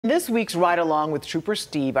This week's Ride Along with Trooper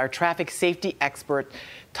Steve, our traffic safety expert,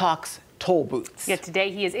 talks toll booths. Yet today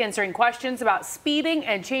he is answering questions about speeding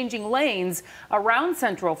and changing lanes around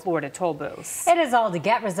Central Florida toll booths. It is all to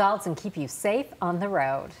get results and keep you safe on the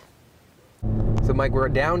road. So Mike, we're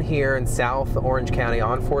down here in South Orange County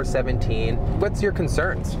on 417. What's your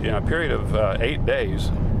concerns? In a period of 8 days,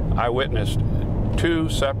 I witnessed 2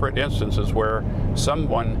 separate instances where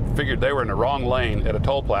someone figured they were in the wrong lane at a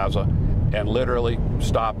toll plaza and literally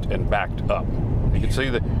stopped and backed up. You can see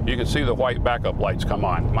the white backup lights come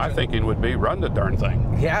on. My thinking would be run the darn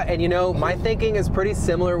thing. Yeah, and you know, my thinking is pretty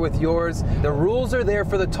similar with yours. The rules are there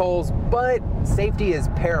for the tolls, but safety is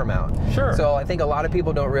paramount. Sure. So I think a lot of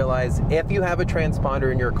people don't realize if you have a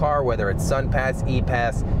transponder in your car, whether it's SunPass,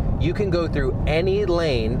 ePass, you can go through any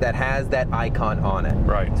lane that has that icon on it.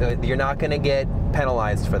 Right. So you're not going to get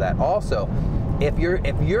penalized for that. Also, if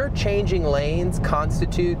you're changing lanes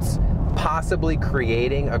constitutes possibly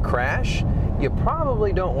creating a crash, you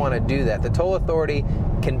probably don't want to do that. The toll authority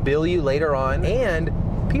can bill you later on, and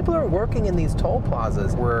people are working in these toll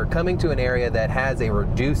plazas. We're coming to an area that has a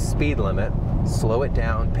reduced speed limit. Slow it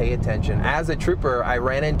down, pay attention. As a trooper, I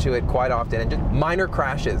ran into it quite often, and just minor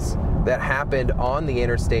crashes that happened on the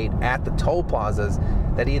interstate at the toll plazas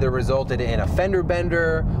that either resulted in a fender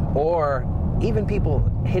bender or even people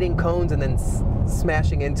hitting cones and then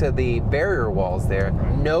smashing into the barrier walls there.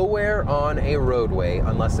 Nowhere on a roadway,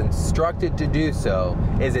 unless instructed to do so,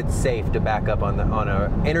 is it safe to back up on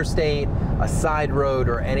a interstate, a side road,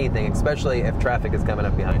 or anything, especially if traffic is coming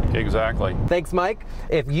up behind you. Exactly. Thanks, Mike.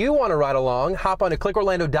 If you want to ride along, hop on to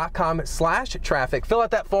clickorlando.com/traffic, fill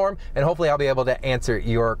out that form, and hopefully I'll be able to answer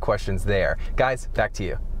your questions there. Guys, back to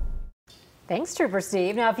you. Thanks, Trooper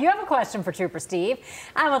Steve. Now, if you have a question for Trooper Steve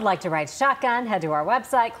and would like to ride shotgun, head to our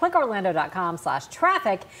website,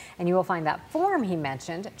 clickorlando.com/traffic, and you will find that form he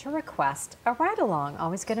mentioned to request a ride along.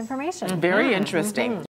 Always good information. Very interesting.